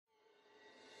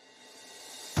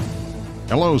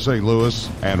Hello, St. Louis,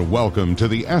 and welcome to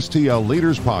the STL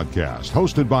Leaders Podcast,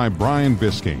 hosted by Brian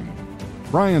Bisking.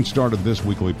 Brian started this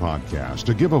weekly podcast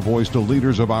to give a voice to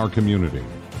leaders of our community,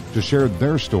 to share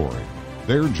their story,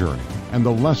 their journey, and the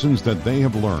lessons that they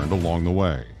have learned along the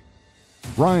way.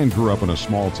 Brian grew up in a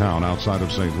small town outside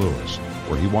of St. Louis,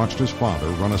 where he watched his father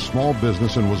run a small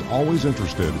business and was always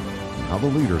interested in how the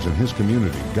leaders in his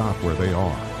community got where they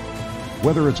are.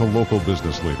 Whether it's a local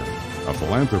business leader, a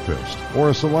philanthropist,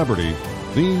 or a celebrity,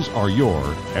 these are your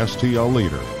STL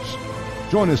leaders.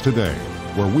 Join us today,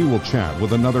 where we will chat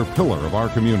with another pillar of our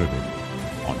community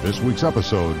on this week's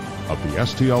episode of the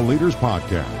STL Leaders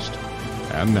Podcast.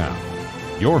 And now,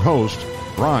 your host,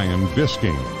 Brian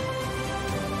Bisking.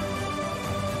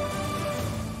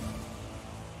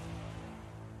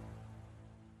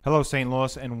 Hello, St.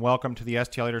 Louis, and welcome to the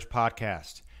STL Leaders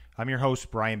Podcast. I'm your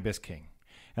host, Brian Bisking.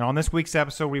 And on this week's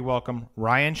episode, we welcome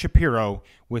Ryan Shapiro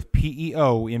with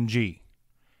PEOMG.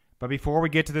 But before we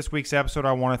get to this week's episode,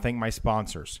 I want to thank my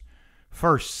sponsors.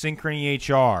 First, Synchrony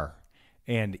HR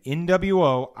and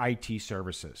NWO IT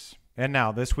Services. And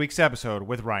now, this week's episode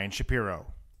with Ryan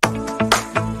Shapiro.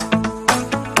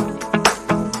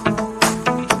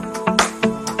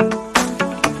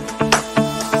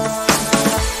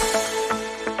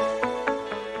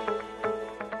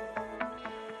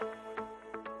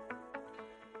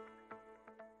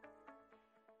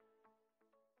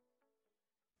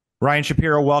 Ryan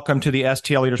Shapiro, welcome to the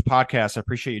STL Leaders Podcast. I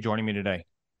appreciate you joining me today.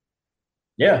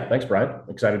 Yeah, thanks, Brian.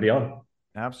 Excited to be on.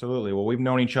 Absolutely. Well, we've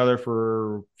known each other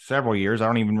for several years. I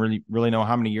don't even really know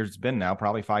how many years it's been now,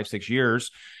 probably 5-6 years.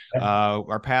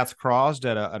 Our paths crossed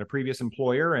at a previous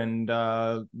employer, and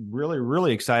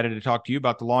really excited to talk to you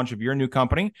about the launch of your new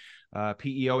company,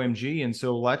 PEOMG. And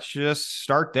so let's just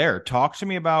start there. Talk to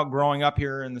me about growing up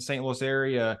here in the St. Louis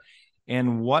area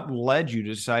and what led you to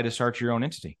decide to start your own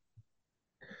entity.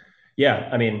 Yeah,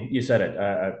 I mean, you said it.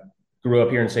 I grew up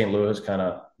here in St. Louis, kind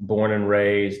of born and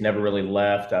raised, never really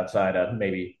left outside of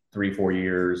maybe 3-4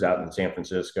 years out in San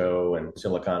Francisco and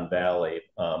Silicon Valley,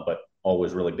 but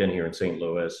always really been here in St.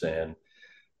 Louis. And,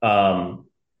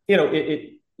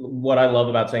 what I love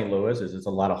about St. Louis is it's a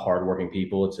lot of hardworking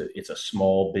people. It's a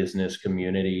small business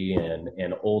community.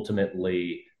 And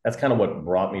ultimately, that's kind of what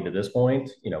brought me to this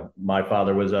point. You know, my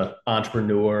father was an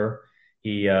entrepreneur.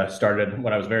 He started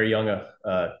when I was very young,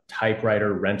 a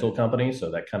typewriter rental company. So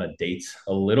that kind of dates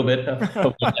a little bit of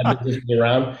when that business was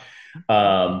around.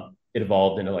 It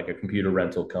evolved into like a computer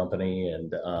rental company.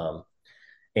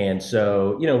 And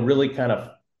so, really kind of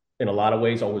in a lot of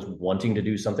ways, always wanting to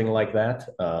do something like that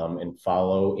and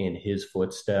follow in his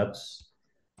footsteps.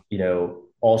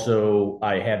 Also,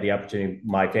 I had the opportunity,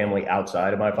 my family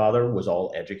outside of my father was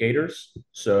all educators.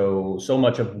 So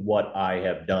much of what I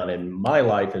have done in my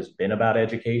life has been about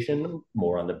education,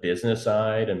 more on the business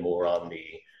side and more on the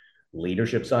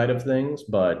leadership side of things,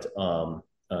 but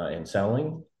and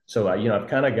selling. So I've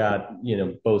kind of got,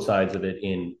 both sides of it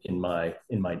in my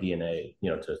DNA,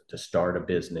 to start a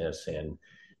business and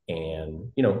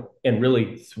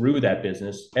really through that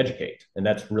business, educate. And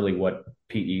that's really what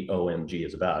PEOMG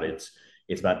is about.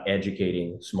 It's about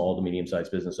educating small to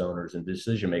medium-sized business owners and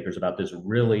decision makers about this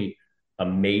really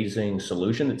amazing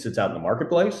solution that sits out in the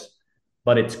marketplace,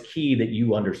 but it's key that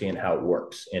you understand how it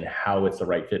works and how it's the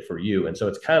right fit for you. And so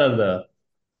it's kind of the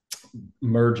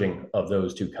merging of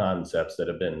those two concepts that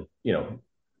have been,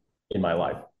 in my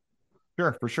life.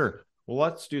 Sure, for sure. Well,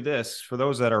 let's do this. For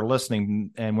those that are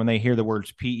listening, and when they hear the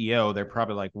words PEO, they're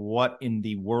probably like, what in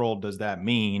the world does that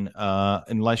mean?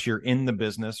 Unless you're in the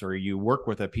business or you work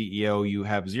with a PEO, you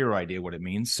have zero idea what it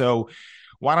means. So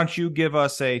why don't you give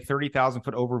us a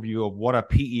 30,000-foot overview of what a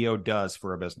PEO does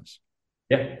for a business?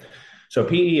 Yeah. So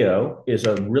PEO is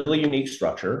a really unique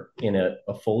structure in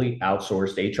a fully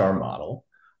outsourced HR model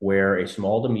where a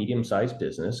small to medium-sized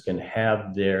business can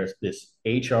have this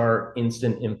HR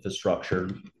instant infrastructure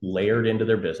layered into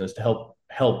their business to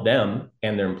help them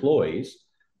and their employees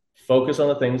focus on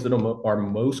the things that are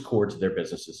most core to their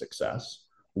business's success,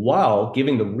 while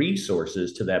giving the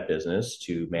resources to that business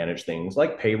to manage things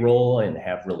like payroll and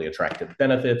have really attractive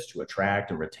benefits to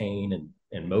attract and retain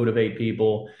and motivate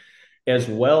people, as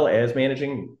well as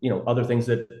managing, other things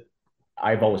that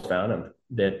I've always found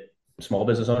that small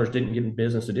business owners didn't get in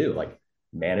business to do, like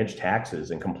manage taxes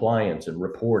and compliance and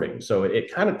reporting. So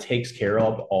it kind of takes care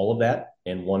of all of that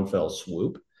in one fell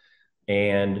swoop.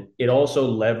 And it also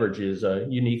leverages a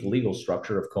unique legal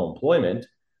structure of co-employment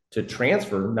to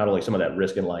transfer not only some of that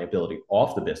risk and liability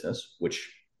off the business,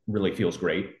 which really feels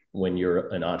great when you're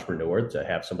an entrepreneur to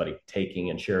have somebody taking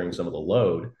and sharing some of the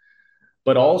load,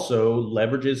 but also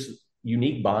leverages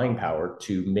unique buying power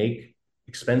to make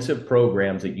expensive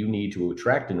programs that you need to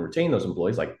attract and retain those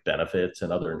employees, like benefits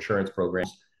and other insurance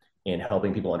programs, and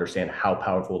helping people understand how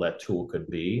powerful that tool could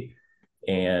be.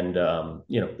 And,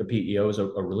 the PEO is a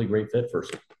really great fit for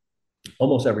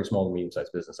almost every small and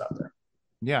medium-sized business out there.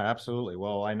 Yeah, absolutely.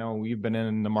 Well, I know you've been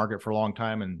in the market for a long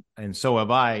time, and so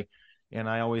have I. And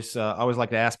I always like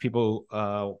to ask people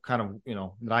kind of,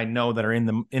 that I know that are in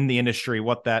the industry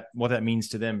what that means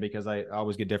to them, because I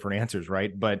always get different answers,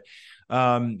 right? But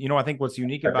I think what's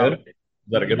unique about Is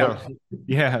that a good one?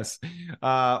 Yes.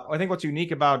 I think what's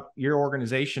unique about your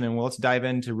organization, and let's dive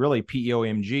into really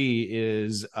PEOMG,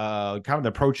 is kind of the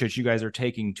approach that you guys are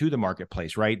taking to the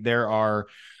marketplace, right? There are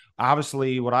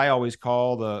obviously what I always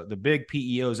call the big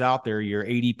PEOs out there, your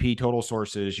ADP Total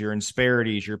Sources, your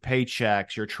Insperities, your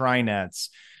Paychecks, your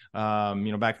Trinets. Back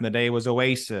in the day was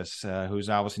Oasis, who's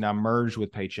obviously now merged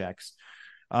with Paychecks.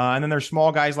 And then there's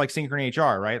small guys like Synchrony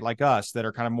HR, right? Like us, that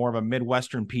are kind of more of a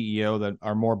Midwestern PEO that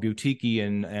are more boutique-y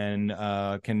and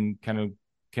can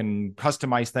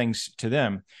customize things to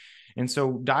them. And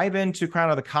so dive into kind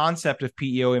of the concept of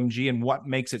PEOMG and what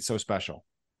makes it so special.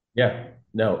 Yeah,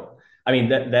 no, I mean,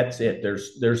 that's it.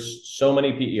 There's so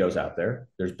many PEOs out there.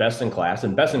 There's best in class,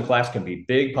 and best in class can be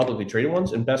big publicly traded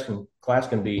ones, and best in class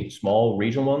can be small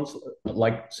regional ones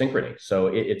like Synchrony. So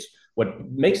it's what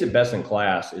makes it best in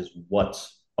class is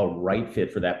what's a right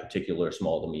fit for that particular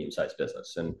small to medium sized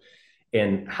business.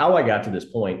 And how I got to this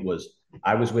point was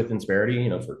I was with Insperity,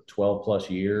 for 12 plus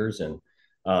years, and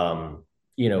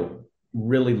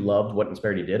really loved what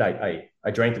Insperity did. I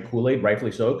drank the Kool-Aid,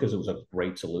 rightfully so, because it was a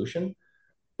great solution.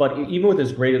 But even with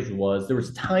as great as it was, there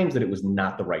was times that it was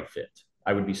not the right fit.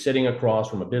 I would be sitting across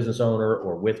from a business owner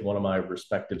or with one of my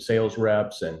respective sales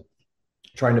reps and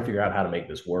trying to figure out how to make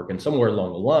this work. And somewhere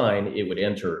along the line, it would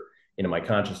enter into my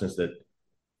consciousness that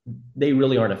they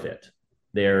really aren't a fit.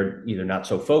 They're either not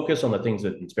so focused on the things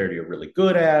that Insperity are really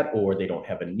good at, or they don't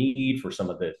have a need for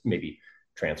some of the maybe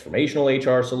transformational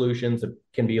HR solutions that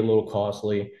can be a little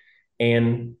costly.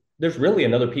 And there's really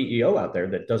another PEO out there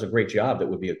that does a great job that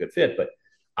would be a good fit. But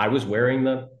I was wearing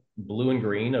the blue and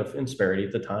green of Insperity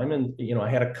at the time. And, I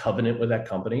had a covenant with that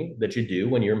company that you do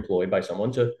when you're employed by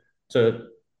someone to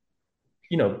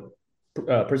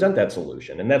present that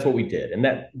solution. And that's what we did. And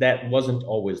that wasn't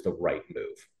always the right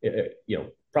move.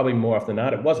 Probably more often than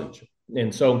not, it wasn't.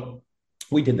 And so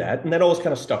we did that. And that always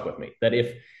kind of stuck with me, that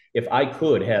if I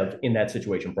could have in that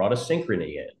situation brought a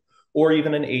Synchrony in, or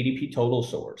even an ADP Total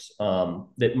Source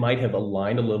that might have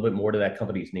aligned a little bit more to that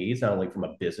company's needs, not only from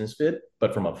a business fit,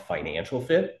 but from a financial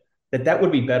fit, that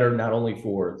would be better not only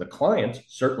for the client,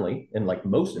 certainly, and like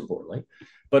most importantly,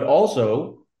 but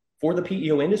also for the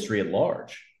PEO industry at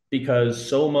large, because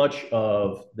so much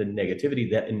of the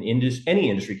negativity that any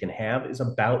industry can have is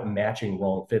about matching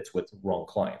wrong fits with wrong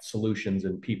clients, solutions,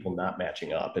 and people not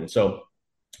matching up. And so,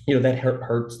 that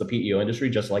hurts the PEO industry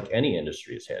just like any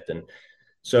industry is hit. And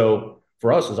so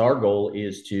for us, our goal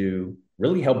is to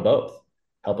really help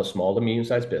a small to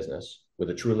medium-sized business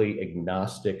with a truly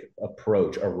agnostic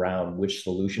approach around which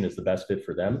solution is the best fit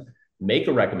for them, make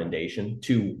a recommendation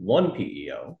to one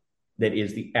PEO that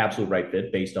is the absolute right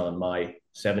fit based on my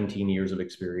 17 years of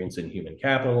experience in human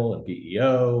capital and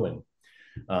PEO,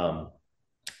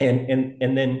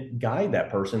 and then guide that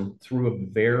person through a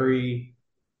very,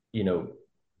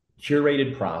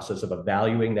 curated process of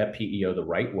evaluating that PEO the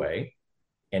right way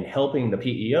and helping the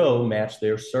PEO match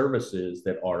their services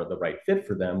that are the right fit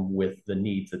for them with the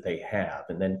needs that they have.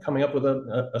 And then coming up with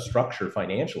a structure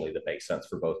financially that makes sense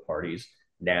for both parties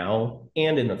now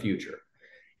and in the future.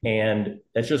 And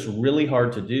that's just really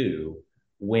hard to do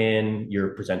when you're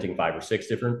presenting 5 or 6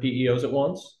 different PEOs at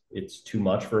once. It's too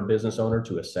much for a business owner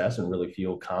to assess and really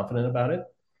feel confident about it.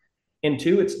 And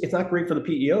 2, it's not great for the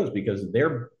PEOs because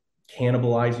they're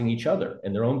cannibalizing each other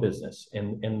and their own business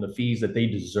and the fees that they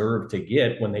deserve to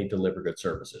get when they deliver good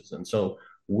services. And so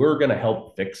we're going to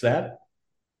help fix that.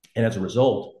 And as a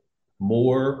result,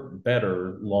 more,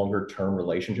 better, longer term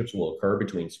relationships will occur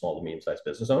between small to medium-sized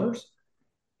business owners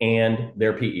and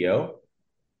their PEO.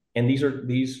 And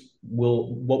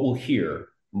what we'll hear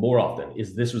more often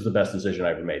is this was the best decision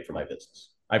I ever made for my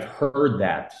business. I've heard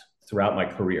that throughout my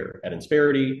career at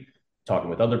Insperity, talking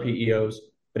with other PEOs,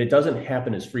 but it doesn't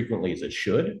happen as frequently as it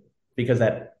should because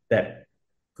that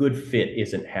good fit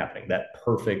isn't happening. That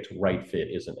perfect right fit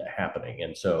isn't happening.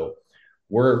 And so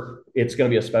it's going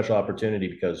to be a special opportunity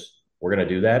because we're going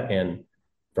to do that. And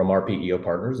from our PEO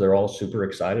partners, they're all super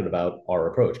excited about our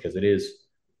approach because it is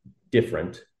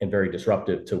different and very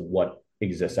disruptive to what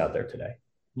exists out there today.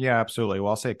 Yeah, absolutely.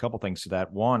 Well, I'll say a couple things to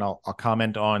that. One, I'll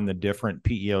comment on the different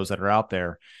PEOs that are out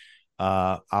there.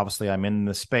 Obviously, I'm in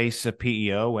the space of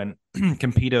PEO and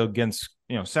compete against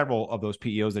several of those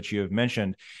PEOs that you have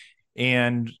mentioned.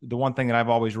 And the one thing that I've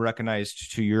always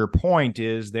recognized, to your point,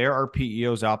 is there are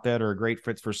PEOs out there that are great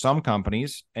fits for some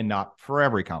companies and not for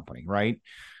every company, right?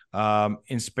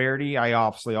 Insperity, I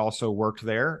obviously also worked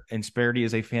there. Insperity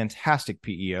is a fantastic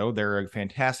PEO. They're a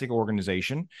fantastic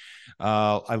organization.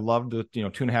 I loved the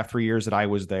 2.5, 3 years that I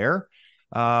was there.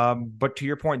 But to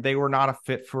your point, they were not a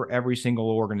fit for every single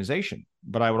organization.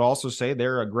 But I would also say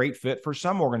they're a great fit for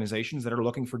some organizations that are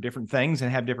looking for different things and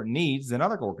have different needs than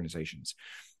other organizations.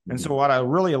 And so what I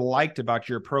really liked about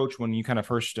your approach when you kind of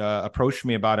first approached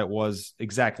me about it was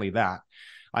exactly that.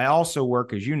 I also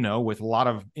work, as you know, with a lot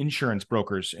of insurance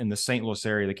brokers in the St. Louis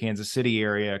area, the Kansas City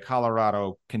area,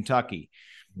 Colorado, Kentucky.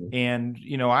 And,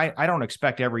 I don't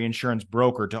expect every insurance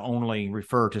broker to only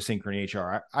refer to Synchrony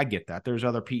HR. I get that. There's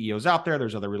other PEOs out there.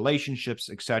 There's other relationships,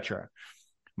 etc.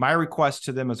 My request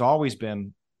to them has always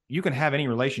been, you can have any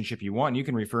relationship you want. You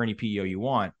can refer any PEO you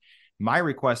want. My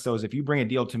request, though, is if you bring a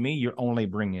deal to me, you're only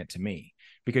bringing it to me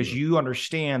because you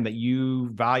understand that you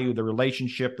value the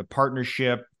relationship, the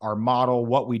partnership, our model,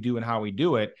 what we do and how we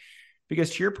do it.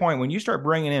 Because to your point, when you start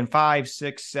bringing in 5,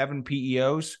 6, 7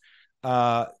 PEOs,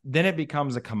 then it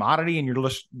becomes a commodity, and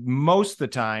you're most of the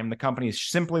time the company is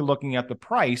simply looking at the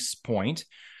price point,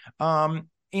 and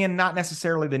not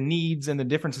necessarily the needs and the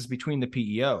differences between the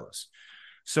PEOs.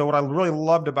 So what I really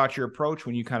loved about your approach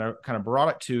when you kind of brought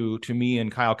it to me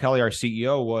and Kyle Kelly, our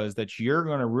CEO, was that you're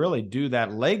going to really do that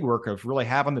legwork of really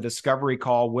having the discovery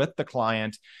call with the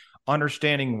client,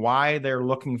 understanding why they're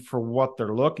looking for what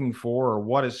they're looking for or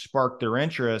what has sparked their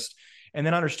interest. And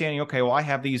then understanding, okay, well, I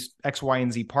have these X, Y,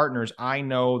 and Z partners. I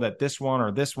know that this one or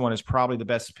this one is probably the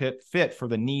best fit for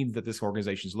the needs that this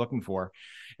organization is looking for.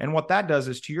 And what that does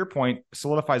is, to your point,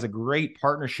 solidifies a great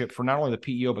partnership for not only the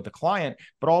PEO, but the client,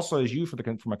 but also as you from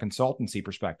a consultancy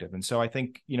perspective. And so I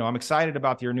think, I'm excited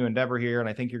about your new endeavor here, and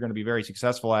I think you're going to be very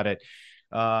successful at it.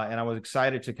 And I was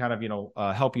excited to kind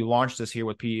of, help you launch this here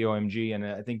with PEOMG. And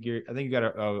I think you got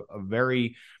a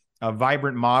very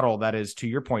vibrant model that is, to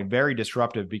your point, very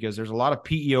disruptive, because there's a lot of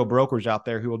PEO brokers out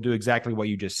there who will do exactly what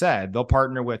you just said. They'll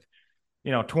partner with,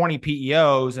 20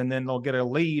 PEOs, and then they'll get a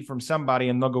lead from somebody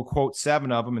and they'll go quote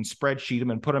 7 of them and spreadsheet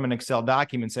them and put them in an Excel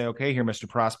document and say, okay, here, Mr.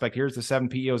 Prospect, here's the 7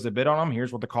 PEOs that bid on them.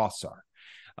 Here's what the costs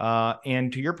are.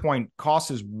 And to your point, cost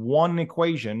is one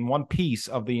equation, one piece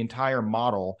of the entire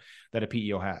model that a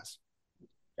PEO has.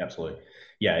 Absolutely.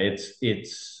 Yeah,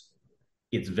 it's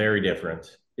very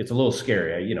different. It's a little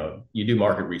scary. You do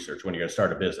market research when you're going to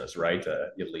start a business, right?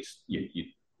 At least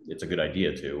it's a good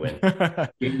idea to.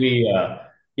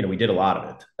 And we did a lot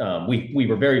of it. We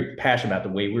were very passionate about the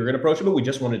way we were going to approach it, but we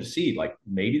just wanted to see, like,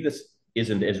 maybe this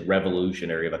isn't as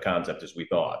revolutionary of a concept as we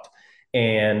thought.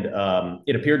 And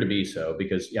it appeared to be so,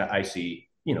 because I see,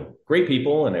 great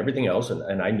people and everything else.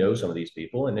 And I know some of these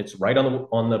people, and it's right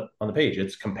on the page.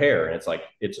 It's compare. And it's like,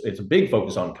 it's a big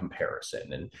focus on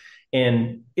comparison.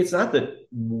 And it's not that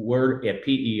we're at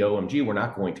PEOMG, we're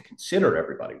not going to consider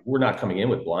everybody. We're not coming in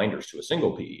with blinders to a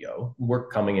single PEO. We're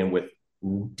coming in with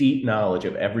deep knowledge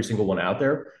of every single one out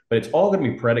there, but it's all going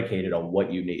to be predicated on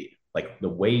what you need, like the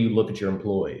way you look at your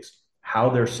employees, how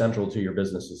they're central to your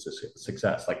business's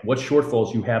success, like what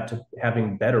shortfalls you have to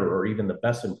having better or even the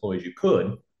best employees you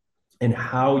could, and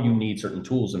how you need certain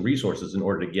tools and resources in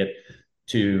order to get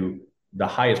to the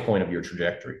highest point of your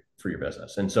trajectory for your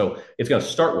business. And so it's going to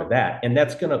start with that, and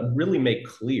that's going to really make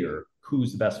clear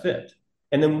who's the best fit.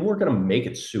 And then we're going to make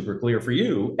it super clear for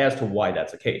you as to why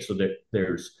that's the case, so that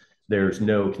there's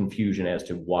no confusion as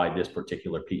to why this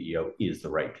particular PEO is the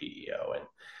right PEO.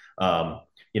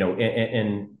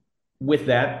 And with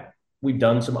that, we've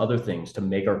done some other things to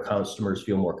make our customers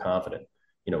feel more confident.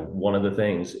 One of the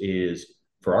things is,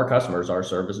 for our customers, our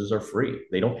services are free.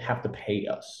 They don't have to pay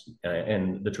us.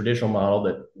 And the traditional model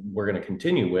that we're going to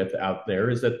continue with out there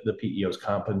is that the PEOs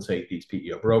compensate these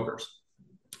PEO brokers.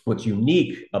 What's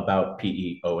unique about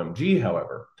PEOMG,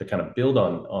 however, to kind of build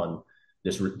on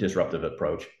this disruptive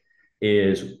approach,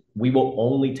 is we will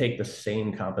only take the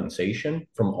same compensation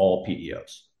from all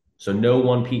PEOs. So no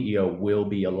one PEO will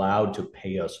be allowed to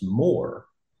pay us more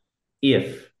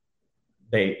if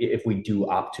we do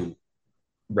opt to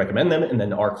recommend them, and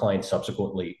then our client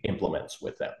subsequently implements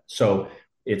with them. So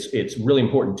it's really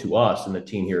important to us and the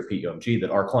team here at PEOMG that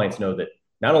our clients know that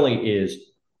not only is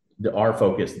our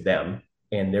focus them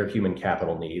and their human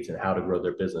capital needs and how to grow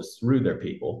their business through their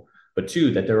people, but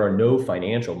 2, that there are no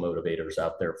financial motivators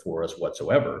out there for us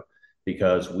whatsoever,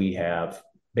 because we have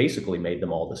basically made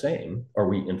them all the same, or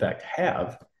we in fact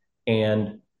have.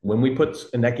 And when we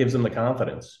and that gives them the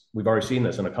confidence. We've already seen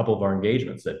this in a couple of our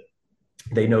engagements, that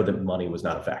they know that money was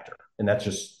not a factor. And that's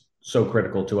just so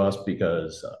critical to us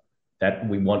because that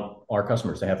we want our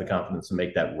customers to have the confidence to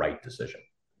make that right decision.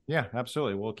 Yeah,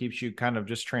 absolutely. Well, it keeps you kind of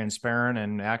just transparent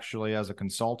and actually as a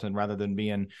consultant rather than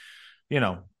being,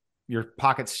 your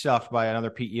pocket stuffed by another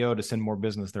PEO to send more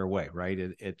business their way, right?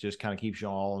 It just kind of keeps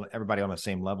everybody on the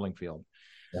same leveling field.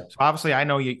 Yeah. So obviously, I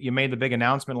know you made the big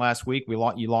announcement last week. You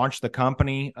launched the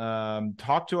company.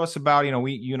 Talk to us about,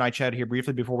 you and I chatted here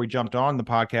briefly before we jumped on the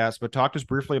podcast, but talk to us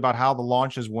briefly about how the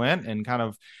launches went and kind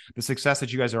of the success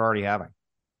that you guys are already having.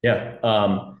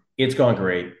 Yeah, it's gone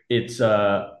great. It's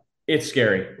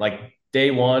scary. Like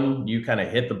day one, you kind of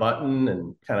hit the button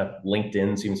and kind of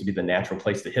LinkedIn seems to be the natural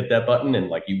place to hit that button. And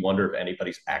like, you wonder if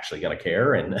anybody's actually going to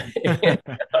care. And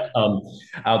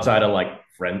outside of like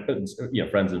friends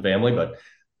and family, but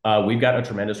we've got a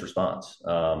tremendous response.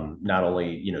 Not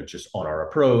only, just on our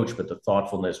approach, but the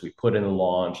thoughtfulness we put in the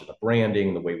launch and the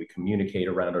branding, the way we communicate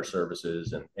around our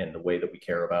services and the way that we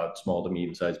care about small to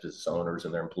medium-sized business owners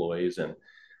and their employees. And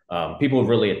people have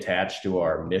really attached to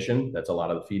our mission. That's a lot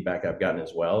of the feedback I've gotten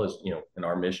as well is, and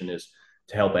our mission is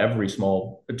to help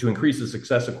to increase the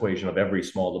success equation of every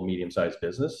small to medium-sized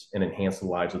business and enhance the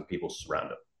lives of the people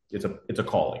surrounding them. It's a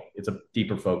calling. It's a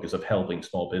deeper focus of helping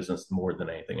small business more than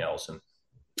anything else.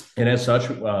 And as such,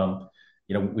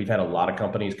 we've had a lot of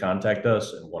companies contact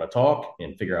us and want to talk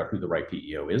and figure out who the right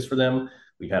PEO is for them.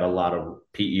 We've had a lot of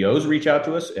PEOs reach out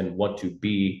to us and want to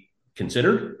be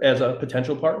considered as a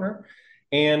potential partner.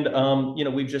 And,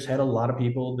 we've just had a lot of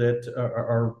people that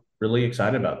are really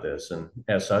excited about this. And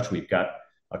as such, we've got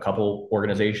a couple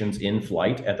organizations in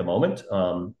flight at the moment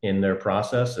in their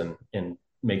process and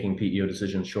making PEO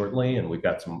decisions shortly. And we've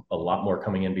got a lot more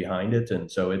coming in behind it. And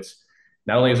so it's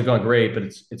not only has it gone great, but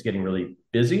it's getting really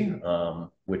busy,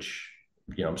 which,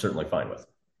 I'm certainly fine with.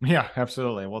 Yeah,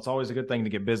 absolutely. Well, it's always a good thing to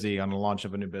get busy on the launch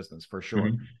of a new business for sure.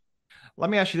 Mm-hmm. Let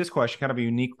me ask you this question, kind of a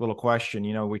unique little question.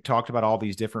 We talked about all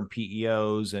these different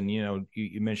PEOs and,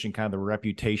 you mentioned kind of the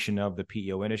reputation of the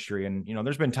PEO industry. And,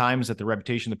 there's been times that the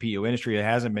reputation of the PEO industry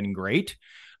hasn't been great.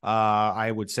 I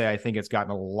would say I think it's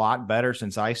gotten a lot better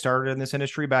since I started in this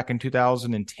industry back in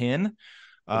 2010.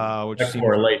 Which that's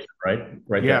correlation, right?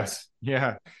 Right. Yes. There.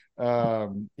 Yeah. I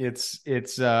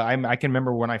can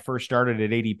remember when I first started at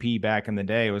ADP back in the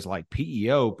day, it was like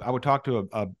PEO. I would talk to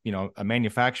a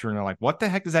manufacturer and they're like, what the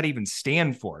heck does that even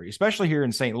stand for? Especially here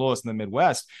in St. Louis in the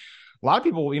Midwest. A lot of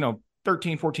people,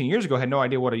 13, 14 years ago had no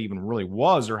idea what it even really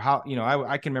was or how,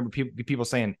 I can remember people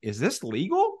saying, is this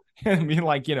legal? And being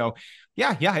like,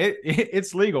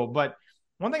 it's legal. But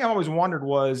one thing I've always wondered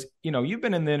was, you've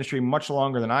been in the industry much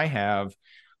longer than I have.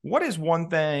 What is one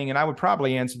thing, and I would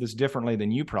probably answer this differently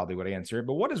than you probably would answer it,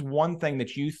 but what is one thing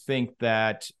that you think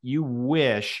that you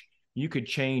wish you could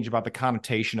change about the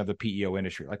connotation of the PEO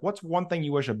industry? Like, what's one thing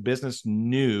you wish a business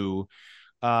knew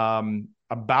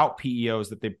about PEOs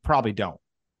that they probably don't?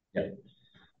 Yeah.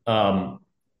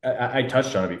 I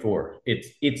touched on it before.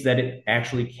 It's that it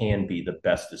actually can be the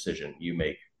best decision you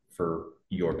make for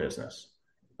your business,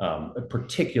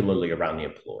 particularly around the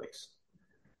employees.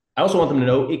 I also want them to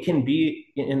know it can be,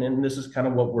 and this is kind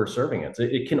of what we're serving at.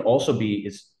 It can also be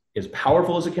as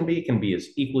powerful as it can be. It can be as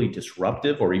equally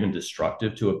disruptive or even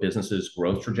destructive to a business's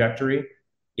growth trajectory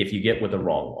if you get with the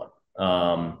wrong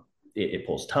one. It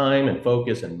pulls time and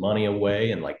focus and money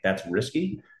away, and like that's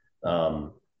risky.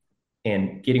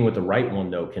 And getting with the right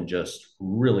one, though, can just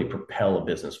really propel a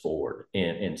business forward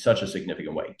in such a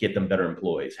significant way. Get them better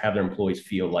employees, have their employees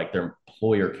feel like their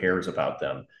employer cares about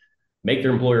them. Make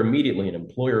their employer immediately an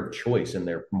employer of choice in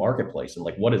their marketplace. And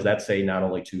like, what does that say not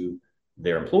only to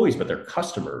their employees, but their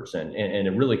customers? And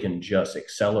it really can just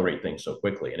accelerate things so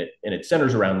quickly. And it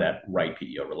centers around that right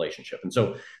PEO relationship. And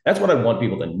so that's what I want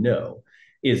people to know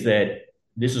is that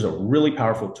this is a really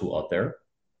powerful tool out there.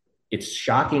 It's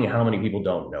shocking how many people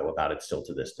don't know about it still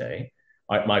to this day.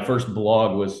 My first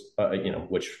blog was,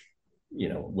 which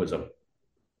was a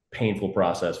painful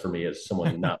process for me as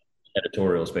someone not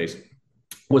editorial space,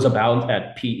 was about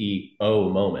that PEO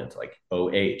moment, like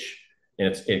OH.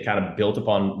 And it kind of built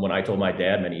upon when I told my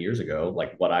dad many years ago,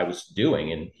 like what I was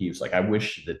doing. And he was like, I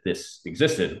wish that this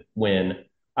existed when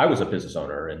I was a business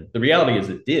owner. And the reality is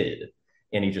it did.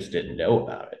 And he just didn't know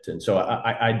about it. And so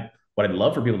what I'd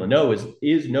love for people to know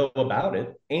is know about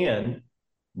it and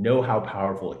know how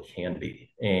powerful it can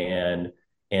be. And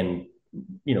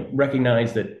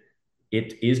recognize that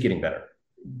it is getting better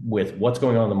with what's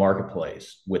going on in the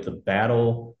marketplace, with the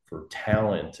battle for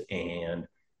talent and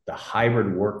the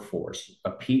hybrid workforce. A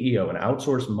PEO, an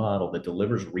outsourced model that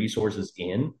delivers resources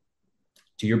in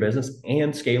to your business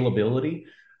and scalability,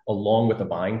 along with the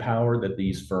buying power that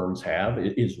these firms have,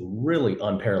 is really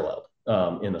unparalleled.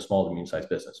 in a small to medium-sized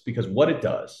business, because what it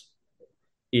does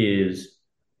is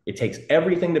it takes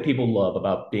everything that people love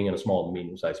about being in a small to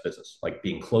medium-sized business, like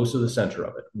being close to the center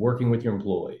of it, working with your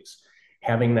employees,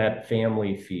 having that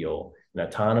family feel and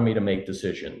autonomy to make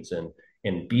decisions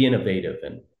and be innovative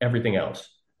and everything else,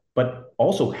 but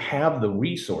also have the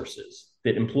resources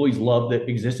that employees love that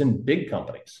exist in big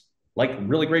companies, like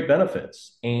really great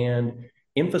benefits and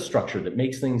infrastructure that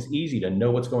makes things easy to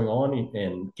know what's going on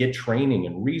and get training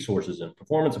and resources and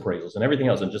performance appraisals and everything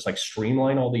else, and just like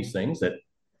streamline all these things that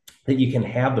you can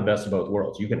have the best of both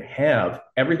worlds. You can have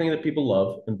everything that people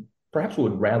love and perhaps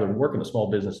would rather work in a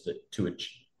small business to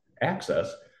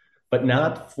access, but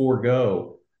not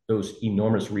forego those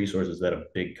enormous resources that a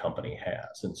big company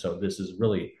has. And so this is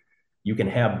really, you can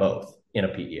have both in a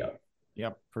PEO.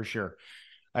 Yep, for sure.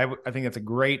 I think that's a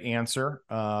great answer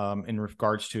in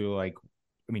regards to, like,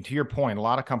 I mean, to your point, a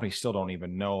lot of companies still don't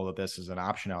even know that this is an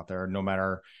option out there, no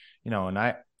matter,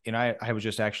 and I was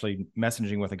just actually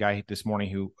messaging with a guy this morning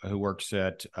who works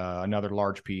at another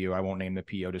large PEO. I won't name the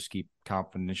PEO, just keep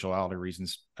confidentiality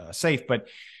reasons safe. But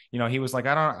he was like,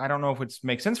 I don't know if it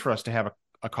makes sense for us to have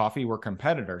a coffee. We're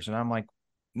competitors, and I'm like,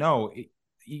 no,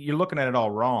 you're looking at it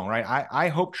all wrong, right? I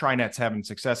hope TriNet's having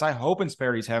success. I hope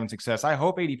Insperity's having success. I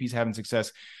hope ADP's having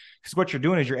success. Because what you're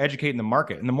doing is you're educating the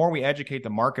market. And the more we educate the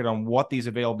market on what these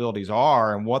availabilities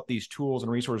are and what these tools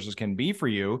and resources can be for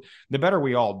you, the better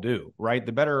we all do, right?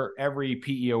 The better every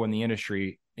PEO in the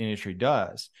industry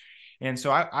does. And so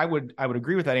I would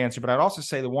agree with that answer. But I'd also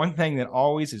say the one thing that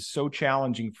always is so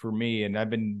challenging for me, and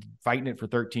I've been fighting it for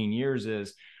 13 years,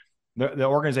 is the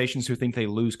organizations who think they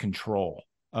lose control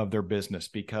of their business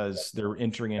because they're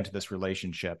entering into this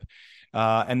relationship.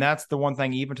 And that's the one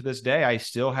thing, even to this day, I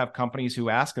still have companies who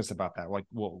ask us about that. Like,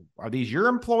 well, are these your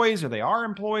employees? Are they our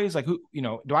employees? Like, who,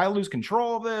 do I lose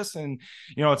control of this? And,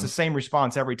 it's the same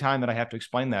response every time that I have to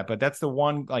explain that. But that's the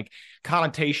one, like,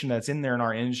 connotation that's in there in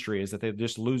our industry, is that they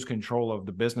just lose control of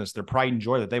the business, their pride and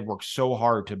joy that they've worked so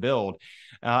hard to build.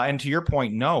 And to your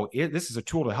point, no, this is a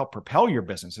tool to help propel your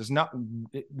business.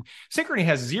 Synchrony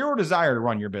has zero desire to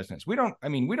run your business. We don't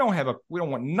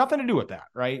want nothing to do with that,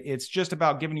 right? It's just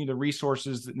about giving you the resources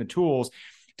and the tools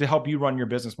to help you run your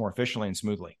business more efficiently and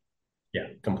smoothly. Yeah,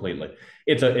 completely.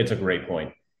 It's a great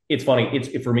point. It's funny.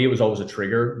 For me, it was always a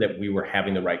trigger that we were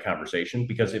having the right conversation,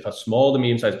 because if a small to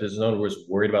medium-sized business owner was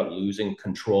worried about losing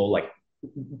control, like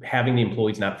having the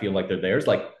employees not feel like they're theirs,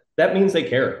 like that means they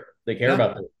care. They care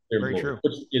about their employees,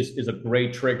 which is a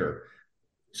great trigger.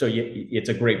 So it's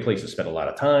a great place to spend a lot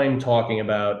of time talking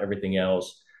about everything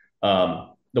else.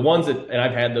 The ones that, and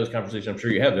I've had those conversations, I'm sure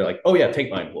you have, they're like, oh yeah,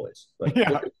 take my employees. Like,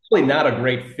 it's really not a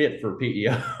great fit for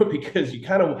PEO because you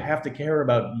kind of have to care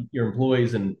about your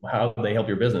employees and how they help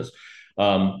your business.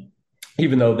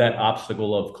 Even though that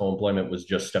obstacle of co-employment was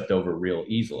just stepped over real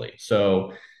easily.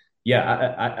 So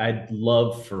yeah, I'd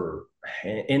love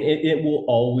and it will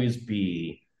always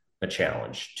be a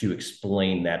challenge to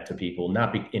explain that to people,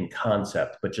 not in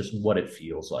concept, but just what it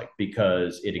feels like,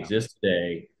 because it exists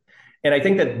today. And I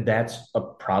think that that's a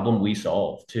problem we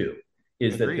solve too,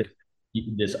 is that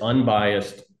this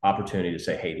unbiased opportunity to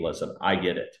say, hey, listen, I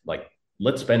get it. Like,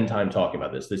 let's spend time talking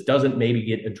about this. This doesn't maybe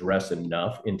get addressed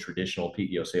enough in traditional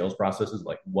PEO sales processes,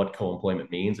 like what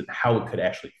co-employment means and how it could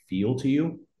actually feel to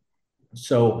you.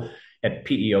 So at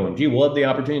PEOMG, we'll have the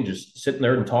opportunity to just sit in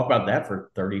there and talk about that for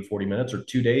 30, 40 minutes or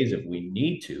 2 days if we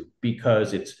need to,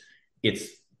 because it's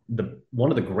one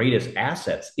of the greatest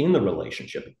assets in the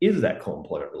relationship is that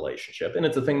co-employment relationship. And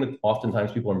it's a thing that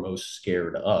oftentimes people are most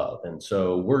scared of. And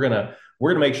so we're gonna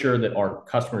make sure that our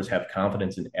customers have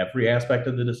confidence in every aspect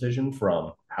of the decision,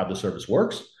 from how the service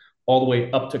works all the way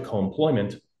up to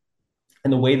co-employment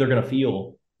and the way they're going to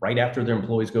feel right after their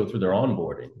employees go through their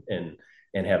onboarding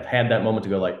and have had that moment to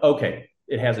go like, okay,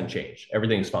 it hasn't changed.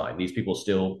 Everything's fine. These people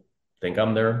still think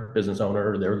I'm their business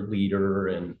owner, their leader,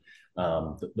 and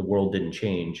the world didn't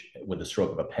change with the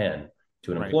stroke of a pen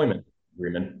to an employment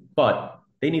agreement, but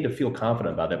they need to feel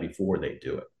confident about that before they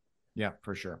do it. Yeah,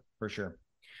 for sure. For sure.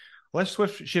 Let's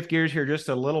shift gears here just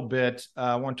a little bit.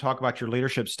 I want to talk about your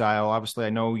leadership style. Obviously, I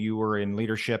know you were in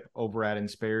leadership over at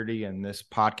Insperity, and this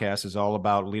podcast is all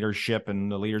about leadership and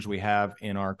the leaders we have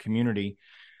in our community.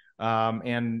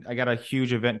 And I got a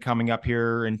huge event coming up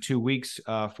here in 2 weeks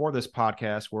for this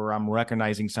podcast, where I'm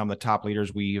recognizing some of the top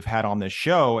leaders we've had on this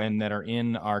show and that are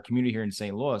in our community here in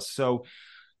St. Louis. So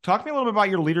talk to me a little bit about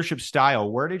your leadership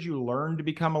style. Where did you learn to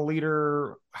become a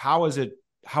leader? How has it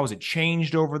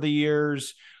changed over the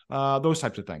years? Those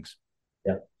types of things.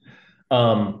 Yeah.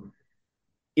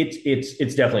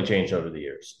 It's definitely changed over the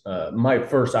years. My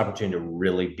first opportunity to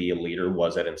really be a leader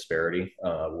was at Insperity,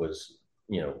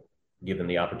 given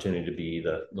the opportunity to be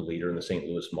the leader in the St.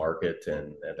 Louis market.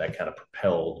 And that kind of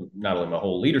propelled not only my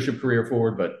whole leadership career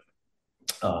forward, but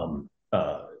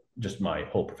just my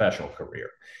whole professional career.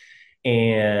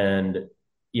 And,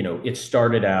 it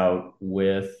started out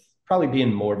with probably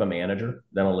being more of a manager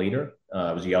than a leader.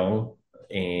 I was young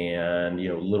and,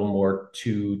 a little more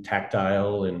too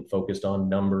tactile and focused on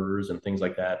numbers and things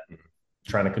like that, and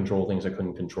trying to control things I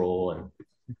couldn't control.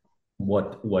 And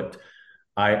what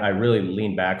I really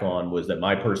leaned back on was that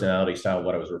my personality style,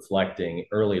 what I was reflecting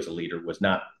early as a leader, was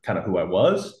not kind of who I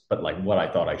was, but like what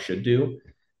I thought I should do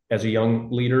as a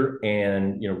young leader,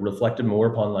 and reflected more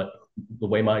upon like the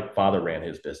way my father ran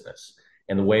his business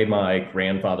and the way my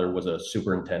grandfather was a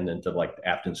superintendent of like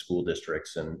Afton school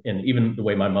districts, and even the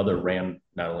way my mother ran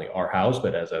not only our house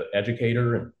but as an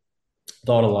educator, and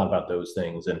thought a lot about those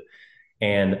things.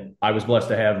 And I was blessed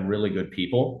to have really good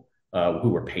people who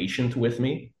were patient with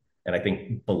me, and I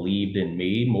think believed in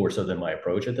me more so than my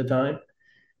approach at the time.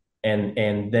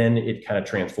 And then it kind of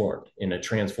transformed, and it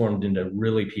transformed into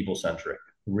really people centric,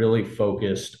 really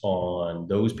focused on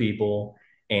those people,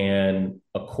 and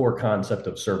a core concept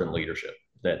of servant leadership.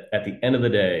 That at the end of the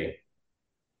day,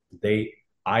 they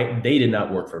did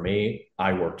not work for me.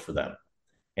 I worked for them,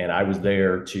 and I was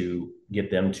there to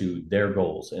get them to their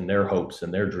goals and their hopes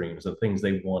and their dreams, the things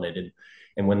they wanted.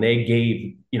 And when they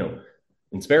gave,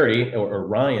 Insperity or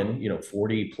Ryan,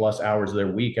 40 plus hours of their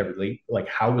week every week, like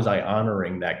how was I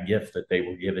honoring that gift that they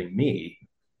were giving me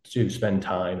to spend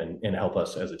time and help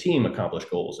us as a team accomplish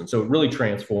goals? And so it really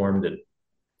transformed. And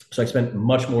so I spent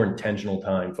much more intentional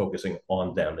time focusing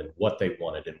on them and what they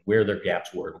wanted and where their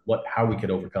gaps were, how we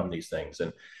could overcome these things.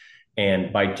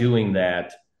 And by doing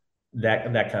that,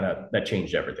 that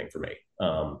changed everything for me.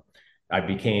 I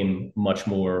became much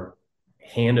more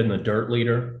hand in the dirt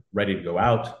leader, ready to go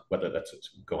out, whether that's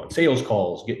go on sales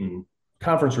calls, get in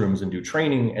conference rooms and do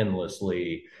training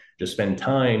endlessly, just spend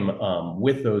time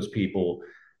with those people.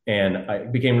 And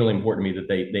it became really important to me that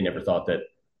they never thought that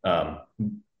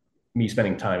me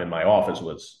spending time in my office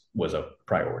was a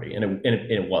priority, and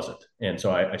it wasn't. And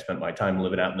so I spent my time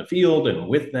living out in the field and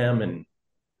with them, and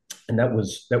that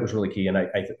was really key. And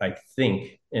I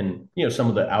think, and some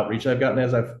of the outreach I've gotten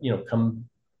as I've come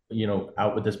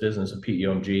out with this business of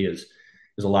PEOMG is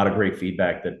a lot of great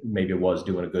feedback that maybe was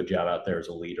doing a good job out there as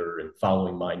a leader, and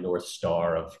following my North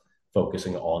Star of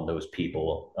focusing on those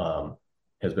people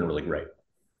has been really great.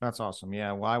 That's awesome.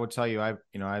 Yeah. Well, I would tell you, I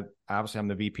obviously I'm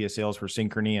the VP of sales for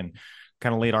Synchrony and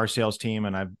kind of lead our sales team.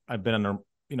 And I've been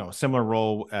in a similar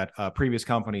role at previous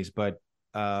companies, but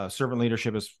servant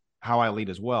leadership is how I lead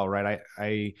as well. Right.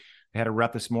 I had a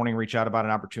rep this morning reach out about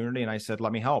an opportunity, and I said,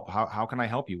 let me help. How can I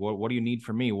help you? What do you need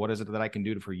from me? What is it that I can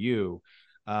do for you?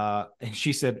 And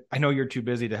she said, I know you're too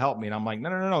busy to help me. And I'm like,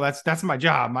 no, that's my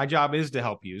job. My job is to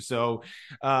help you. So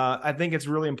I think it's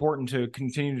really important to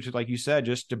continue to, like you said,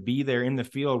 just to be there in the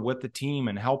field with the team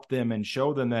and help them and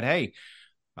show them that, hey,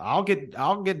 I'll get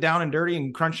down and dirty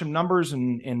and crunch some numbers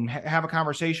and have a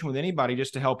conversation with anybody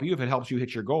just to help you if it helps you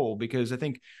hit your goal. Because I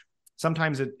think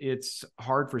sometimes it's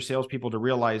hard for salespeople to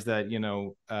realize that,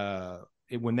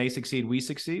 when they succeed, we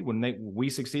succeed. When we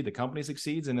succeed, the company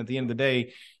succeeds. And at the end of the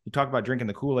day, you talked about drinking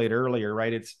the Kool-Aid earlier,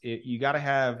 right? You got to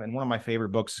have, and one of my favorite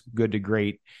books, Good to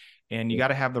Great, and you got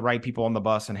to have the right people on the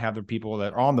bus and have the people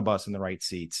that are on the bus in the right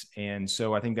seats. And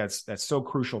so I think that's so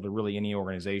crucial to really any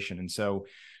organization. And so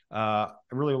I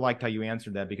really liked how you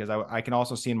answered that, because I can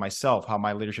also see in myself how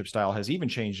my leadership style has even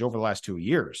changed over the last 2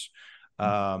 years.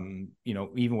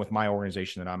 Even with my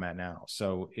organization that I'm at now.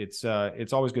 So it's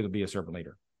always good to be a servant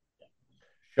leader.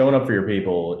 Showing up for your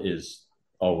people is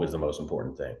always the most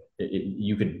important thing.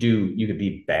 You could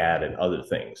be bad at other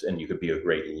things, and you could be a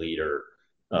great leader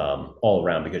all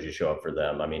around because you show up for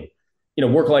them. I mean,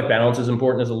 work-life balance is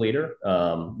important as a leader,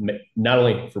 not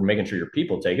only for making sure your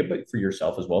people take it, but for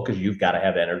yourself as well, because you've got to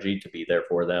have energy to be there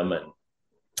for them. And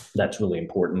that's really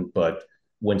important. But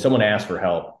when someone asks for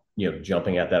help,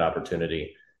 jumping at that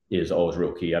opportunity is always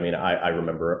real key. I mean, I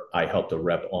remember I helped a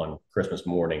rep on Christmas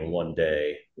morning one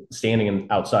day, standing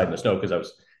outside in the snow because I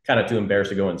was kind of too embarrassed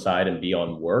to go inside and be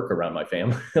on work around my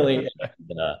family.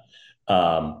 But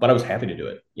I was happy to do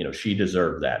it. She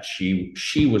deserved that.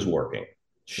 She was working.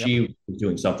 She was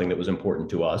doing something that was important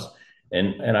to us.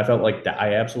 And I felt like that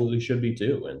I absolutely should be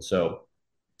too. And so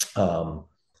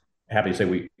happy to say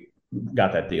we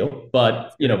got that deal.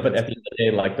 But, but at the end of the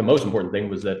day, like the most important thing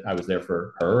was that I was there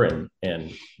for her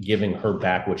and giving her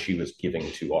back what she was giving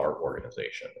to our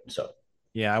organization. So,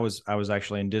 yeah, I was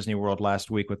actually in Disney World last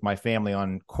week with my family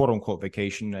on quote unquote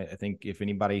vacation. I think if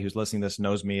anybody who's listening to this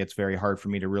knows me, it's very hard for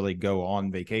me to really go on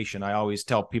vacation. I always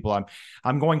tell people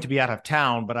I'm going to be out of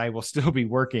town, but I will still be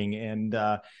working. And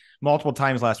multiple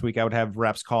times last week, I would have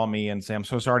reps call me and say, I'm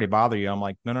so sorry to bother you. I'm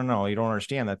like, no, you don't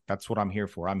understand that. That's what I'm here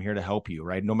for. I'm here to help you,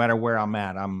 right? No matter where I'm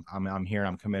at, I'm here.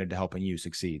 I'm committed to helping you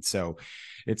succeed. So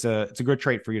it's a good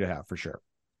trait for you to have, for sure.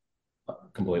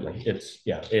 Completely.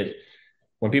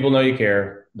 When people know you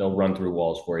care, they'll run through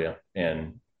walls for you,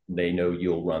 and they know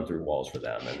you'll run through walls for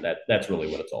them. And that's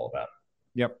really what it's all about.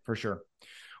 Yep, for sure.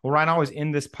 Well, Ryan, I always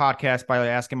end this podcast by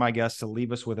asking my guests to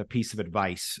leave us with a piece of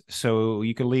advice. So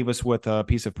you could leave us with a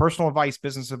piece of personal advice,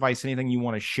 business advice, anything you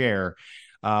want to share.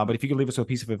 But if you could leave us with a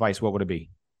piece of advice, what would it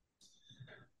be?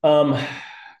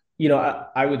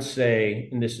 I would say,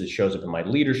 and shows up in my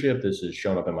leadership, this has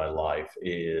shown up in my life,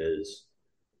 is,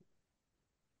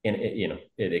 and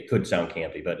it could sound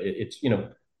campy, but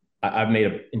I've made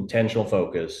an intentional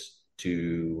focus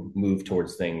to move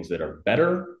towards things that are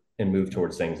better and move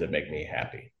towards things that make me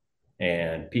happy.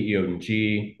 And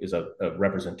PEOMG is a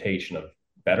representation of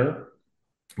better,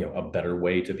 a better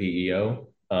way to PEO.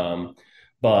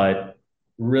 But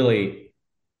really,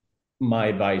 my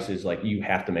advice is, like, you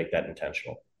have to make that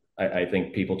intentional. I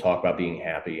think people talk about being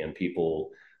happy, and people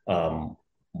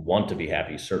want to be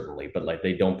happy, certainly, but like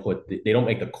they don't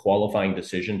make the qualifying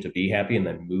decision to be happy and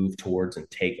then move towards and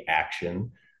take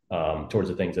action towards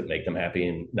the things that make them happy,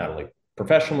 and not only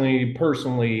professionally,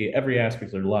 personally, every aspect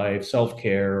of their life,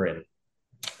 self-care. And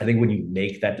I think when you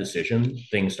make that decision,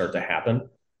 things start to happen.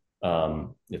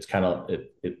 It's kind of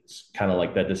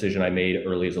like that decision I made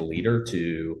early as a leader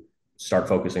to start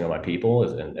focusing on my people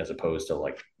as opposed to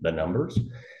like the numbers.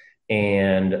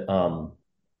 And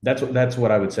that's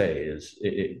what I would say is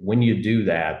when you do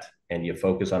that and you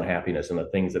focus on happiness and the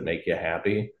things that make you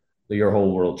happy, your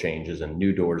whole world changes and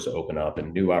new doors open up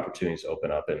and new opportunities open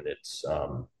up. And it's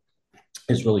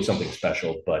really something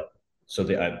special. But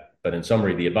in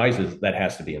summary, the advice is that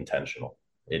has to be intentional.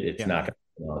 It's not going to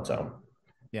be on its own.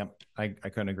 Yeah, I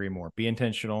couldn't agree more. Be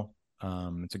intentional.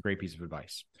 It's a great piece of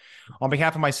advice. On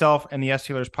behalf of myself and the STL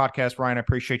Leaders podcast, Ryan, I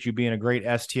appreciate you being a great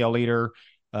STL leader.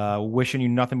 Wishing you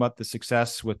nothing but the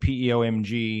success with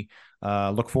PEOMG.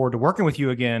 Look forward to working with you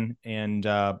again. And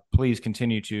please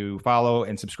continue to follow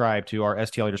and subscribe to our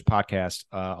STL Leaders podcast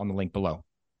on the link below.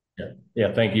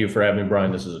 Yeah. Thank you for having me,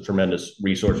 Brian. This is a tremendous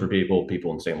resource for people.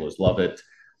 People in St. Louis love it.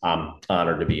 I'm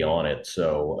honored to be on it.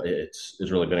 So it's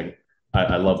really been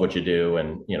I love what you do,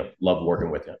 and love working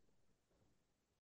with you.